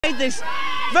Made this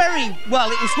very, well,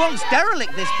 it was once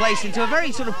derelict, this place, into a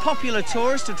very sort of popular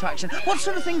tourist attraction. What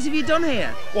sort of things have you done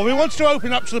here? Well, we wanted to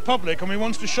open up to the public, and we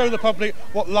wanted to show the public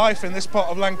what life in this part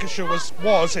of Lancashire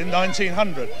was in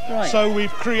 1900. Right. So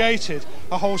we've created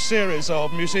a whole series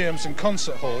of museums and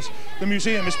concert halls. The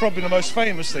museum is probably the most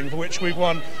famous thing, for which we've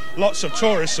won lots of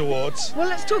tourist awards. Well,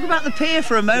 let's talk about the pier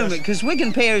for a moment, because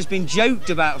Wigan Pier has been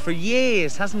joked about for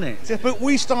years, hasn't it? Yeah, but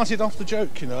we started off the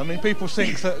joke, you know. I mean, people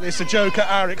think that it's a joke at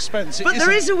our expense. But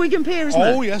there is a Wigan Pier, isn't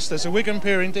there? Oh yes, there's a Wigan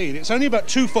Pier indeed. It's only about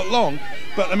 2 foot long,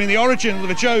 but I mean the origin of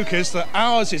the joke is that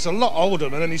ours is a lot older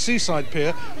than any seaside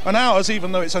pier, and ours,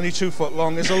 even though it's only 2 foot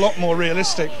long, is a lot more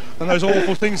realistic than those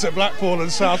awful things at Blackpool and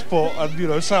Southport and, you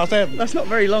know, Southend. That's not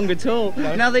very long at all.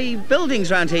 No. Now, the buildings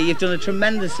around here, you've done a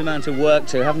tremendous amount of work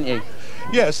to, haven't you?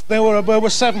 Yes, there were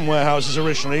 7 warehouses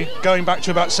originally, going back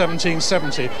to about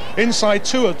 1770. Inside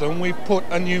 2 of them, we've put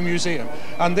a new museum,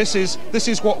 and this is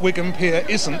what Wigan Pier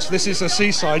isn't. This is a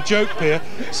seaside joke pier,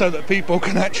 so that people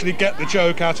can actually get the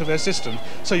joke out of their system.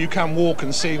 So you can walk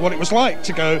and see what it was like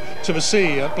to go to the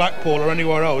sea at Blackpool or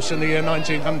anywhere else in the year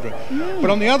 1900. But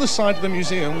on the other side of the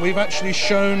museum, we've actually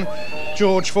shown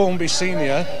George Formby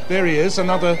Sr. There he is,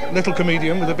 another little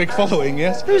comedian with a big following,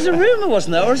 yes? There was a rumour,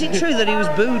 wasn't there? Or is it true that he was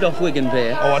booed off Wigan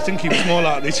Pier? Oh, I think he was more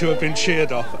likely to have been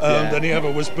cheered off than he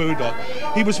ever was booed off.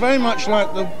 He was very much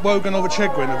like the Wogan or the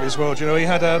Chegwin of his world, you know. He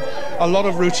had a lot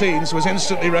of routines, was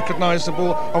instantly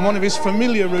recognisable, and one of his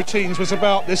familiar routines was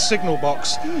about this signal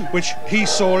box, which he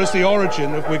saw as the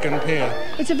origin of Wigan Pier.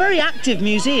 It's a very active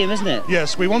museum, isn't it?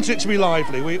 Yes, we want it to be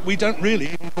lively. We don't really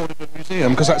even call it a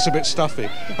museum, because that's a bit stuffy.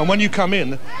 And when you come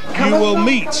in, you will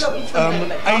meet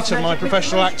 8 of my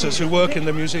professional actors who work in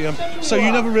the museum, so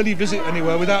you never really visit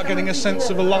anywhere without getting a sense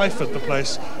of the life of the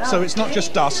place. So it's not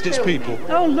just dust, it's people.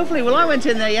 Oh, lovely. Well, I went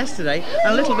in there yesterday,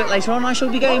 and a little bit later on I shall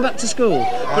be going back to school.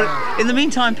 But in the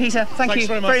meantime, Peter, thanks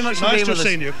very much for being with us. Nice to have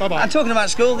seen you. Bye-bye. And talking about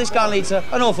school, this guy needs an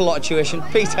awful lot of tuition.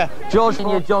 Peter. George won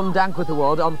your John Dankworth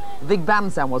Award on the Big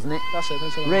Band Sound, wasn't it? That's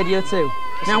it. Radio 2.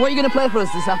 Now, what are you going to play for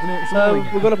us this afternoon?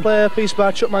 We're going to play a piece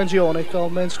by Chuck Mangione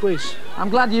called Main Squeeze. I'm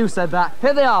glad you said that.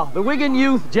 Here they are, the Wigan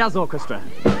Youth Jazz Orchestra.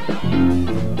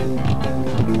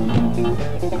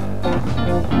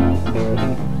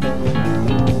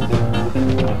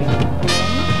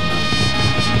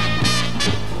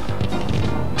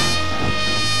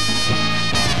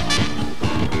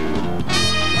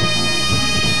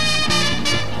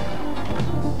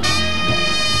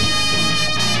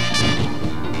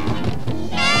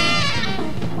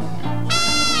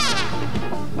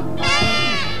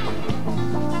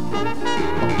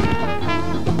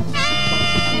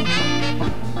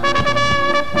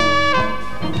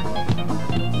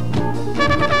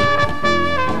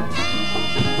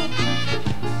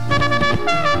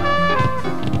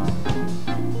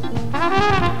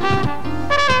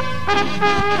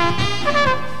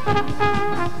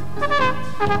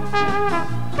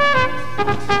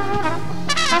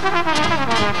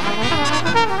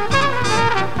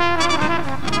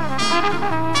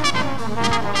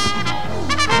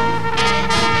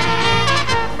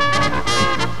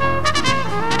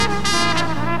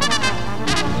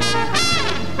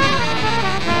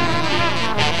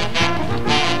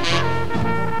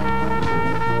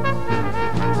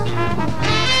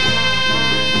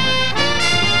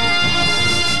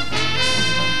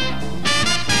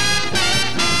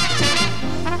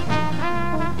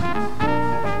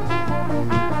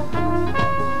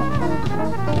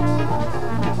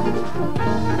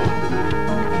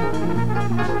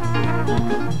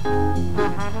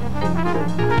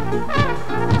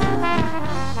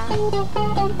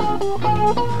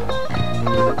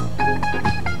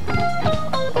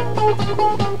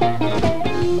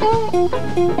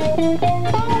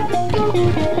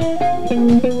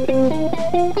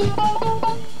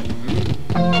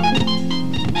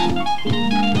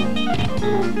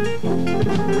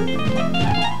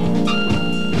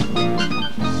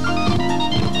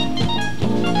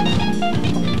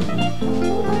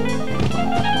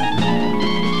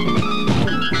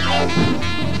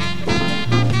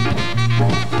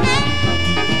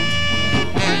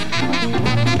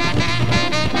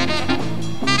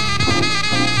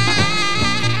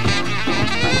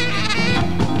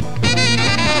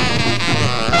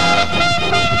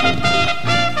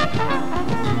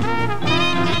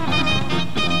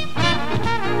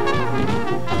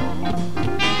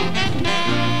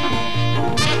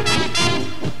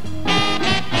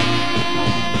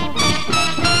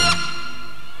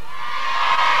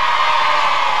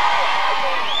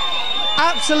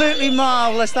 Absolutely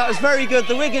marvellous. That was very good.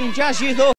 The Wigan Jazz Youth Orchestra.